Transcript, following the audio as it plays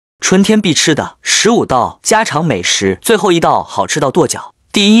春天必吃的15道家常美食，最后一道好吃到跺脚。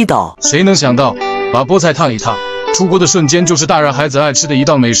第一道，谁能想到把菠菜烫一烫，出锅的瞬间就是大人孩子爱吃的一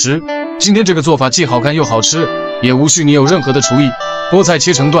道美食。今天这个做法既好看又好吃，也无需你有任何的厨艺。菠菜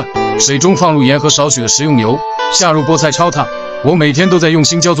切成段，水中放入盐和少许的食用油，下入菠菜焯烫。我每天都在用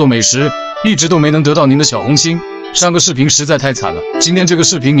心教做美食，一直都没能得到您的小红心。上个视频实在太惨了，今天这个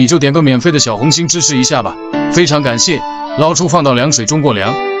视频你就点个免费的小红心支持一下吧，非常感谢。捞出放到凉水中过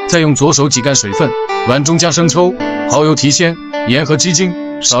凉，再用左手挤干水分，碗中加生抽、蚝油提鲜，盐和鸡精，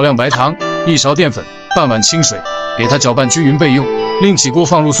少量白糖，1勺淀粉，半碗清水，给它搅拌均匀备用。另起锅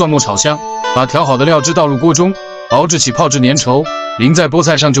放入蒜末炒香，把调好的料汁倒入锅中，熬至起泡至粘稠，淋在菠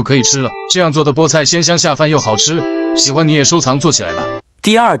菜上就可以吃了。这样做的菠菜鲜香下饭又好吃，喜欢你也收藏做起来吧。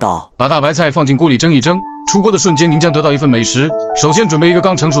第二道，把大白菜放进锅里蒸一蒸，出锅的瞬间您将得到一份美食。首先准备一个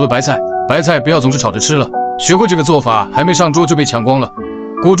刚成熟的白菜，白菜不要总是炒着吃了，学会这个做法还没上桌就被抢光了。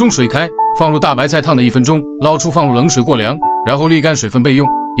锅中水开，放入大白菜烫的1分钟，捞出放入冷水过凉，然后沥干水分备用。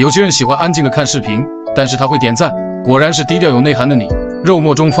有些人喜欢安静的看视频，但是他会点赞，果然是低调有内涵的你。肉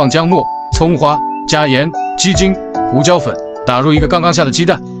末中放姜末、葱花，加盐、鸡精、胡椒粉，打入一个刚刚下的鸡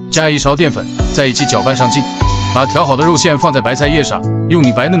蛋，加1勺淀粉，在一起搅拌上劲。把调好的肉馅放在白菜叶上，用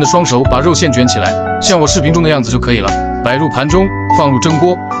你白嫩的双手把肉馅卷起来，像我视频中的样子就可以了。摆入盘中，放入蒸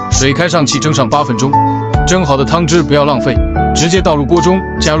锅，水开上气蒸上8分钟。蒸好的汤汁不要浪费，直接倒入锅中，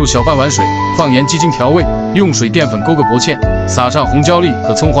加入小半碗水，放盐、鸡精调味，用水淀粉勾个薄芡，撒上红椒粒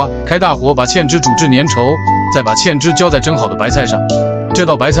和葱花，开大火把芡汁煮至粘稠，再把芡汁浇在蒸好的白菜上。这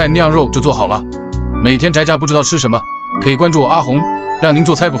道白菜酿肉就做好了。每天宅家不知道吃什么，可以关注我阿红，让您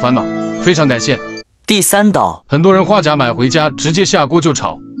做菜不烦恼。非常感谢。第三道，很多人花甲买回家直接下锅就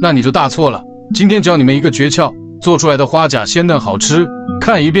炒，那你就大错了。今天教你们一个诀窍，做出来的花甲鲜嫩好吃，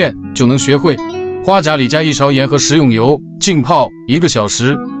看一遍就能学会。花甲里加1勺盐和食用油，浸泡1个小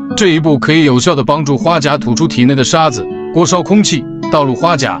时。这一步可以有效的帮助花甲吐出体内的沙子。锅烧空气，倒入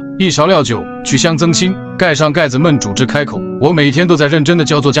花甲，1勺料酒，去香增腥，盖上盖子焖煮至开口。我每天都在认真的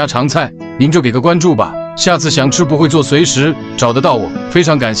教做家常菜，您就给个关注吧。下次想吃不会做随时找得到我，非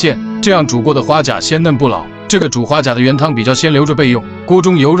常感谢。这样煮过的花甲鲜嫩不老。这个煮花甲的原汤比较鲜，留着备用。锅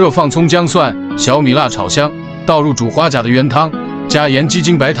中油热，放葱姜蒜、小米辣炒香，倒入煮花甲的原汤，加盐、鸡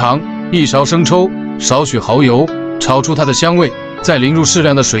精、白糖，1勺生抽，少许蚝油，炒出它的香味，再淋入适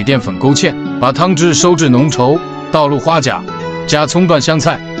量的水淀粉勾芡，把汤汁收至浓稠，倒入花甲，加葱段香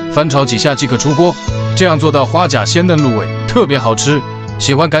菜，翻炒几下即可出锅。这样做到花甲鲜嫩入味，特别好吃。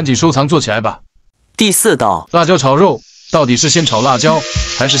喜欢赶紧收藏做起来吧。第四道，辣椒炒肉，到底是先炒辣椒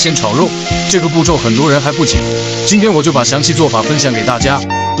还是先炒肉？这个步骤很多人还不解，今天我就把详细做法分享给大家。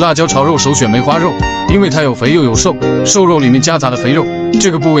辣椒炒肉首选梅花肉，因为它有肥又有瘦，瘦肉里面夹杂的肥肉，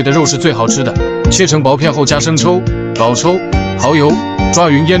这个部位的肉是最好吃的。切成薄片后加生抽、老抽、蚝油，抓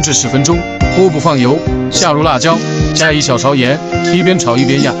匀腌制10分钟。锅不放油，下入辣椒，加1小勺盐，一边炒一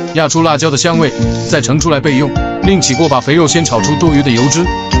边压出辣椒的香味，再盛出来备用。另起锅把肥肉先炒出多余的油脂，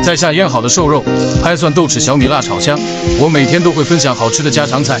再下腌好的瘦肉，拍蒜、豆豉、小米辣炒香。我每天都会分享好吃的家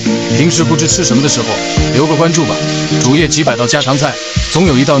常菜，平时不知吃什么的时候，留个关注吧。主页几百道家常菜，总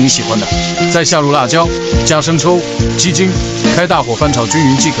有一道你喜欢的。再下入辣椒，加生抽、鸡精，开大火翻炒均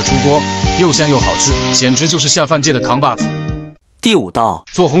匀即可出锅，又香又好吃，简直就是下饭界的扛把子。第5道，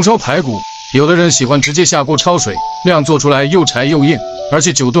做红烧排骨。有的人喜欢直接下锅焯水，那样做出来又柴又硬，而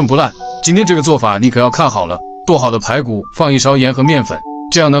且久炖不烂。今天这个做法你可要看好了，剁好的排骨放1勺盐和面粉，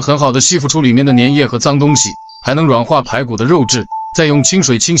这样能很好的吸附出里面的粘液和脏东西，还能软化排骨的肉质。再用清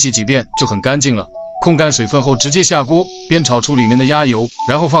水清洗几遍就很干净了。控干水分后直接下锅，煸炒出里面的鸭油，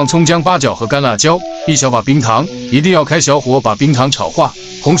然后放葱姜、八角和干辣椒，1小把冰糖，一定要开小火把冰糖炒化，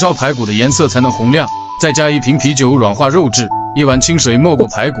红烧排骨的颜色才能红亮。再加1瓶啤酒软化肉质，1碗清水没过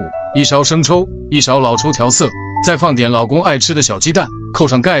排骨，1勺生抽，1勺老抽调色，再放点老公爱吃的小鸡蛋，扣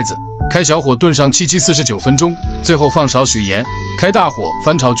上盖子，开小火炖上749分钟，最后放少许盐，开大火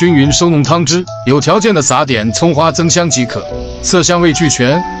翻炒均匀，收浓汤汁，有条件的撒点葱花增香即可。色香味俱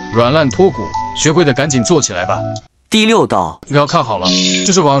全，软烂脱骨，学会的赶紧做起来吧。第6道，要看好了，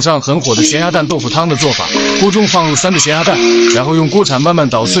这是网上很火的咸鸭蛋豆腐汤的做法。锅中放入3个咸鸭蛋，然后用锅铲慢慢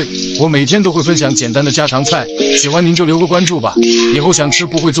捣碎。我每天都会分享简单的家常菜，喜欢您就留个关注吧。以后想吃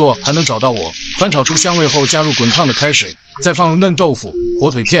不会做还能找到我。翻炒出香味后加入滚烫的开水，再放入嫩豆腐、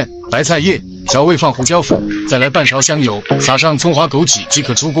火腿片、白菜叶，调味放胡椒粉，再来半勺香油，撒上葱花枸杞即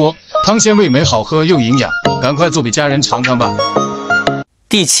可出锅。汤鲜味美，好喝又营养，赶快做给家人尝尝吧。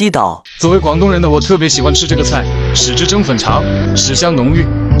第7道，作为广东人的我特别喜欢吃这个菜，豉汁蒸粉肠，豉香浓郁，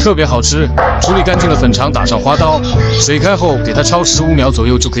特别好吃。处理干净的粉肠打上花刀，水开后给它焯15秒左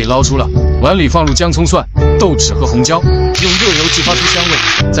右就可以捞出了。碗里放入姜葱蒜，豆豉和红椒，用热油激发出香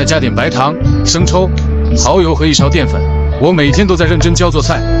味，再加点白糖、生抽、蚝油和1勺淀粉。我每天都在认真教做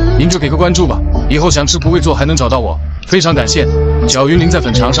菜，您就给个关注吧。以后想吃不会做还能找到我，非常感谢。搅匀淋在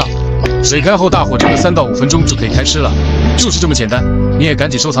粉肠上，水开后大火蒸个3到5分钟就可以开吃了，就是这么简单。你也赶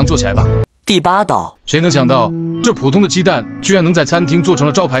紧收藏做起来吧。第8道，谁能想到这普通的鸡蛋居然能在餐厅做成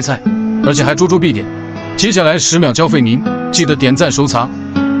了招牌菜，而且还桌桌必点。接下来10秒交费您，记得点赞收藏。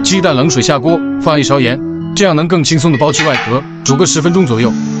鸡蛋冷水下锅，放1勺盐，这样能更轻松的剥去外壳，煮个10分钟左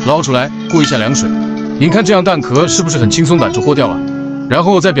右，捞出来过一下凉水。您看这样蛋壳是不是很轻松的就剥掉了？然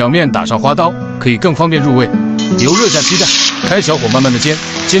后在表面打上花刀，可以更方便入味。油热下鸡蛋，开小火慢慢的煎，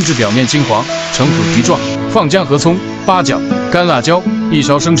煎至表面金黄，呈虎皮状。放姜和葱、八角、干辣椒，1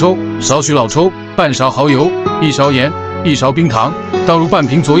勺生抽，少许老抽，半勺蚝油，1勺盐，1勺冰糖，倒入半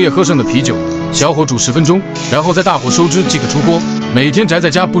瓶昨夜喝剩的啤酒，小火煮10分钟，然后再大火收汁即可出锅。每天宅在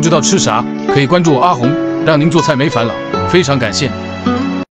家不知道吃啥，可以关注我阿红，让您做菜没烦恼。非常感谢。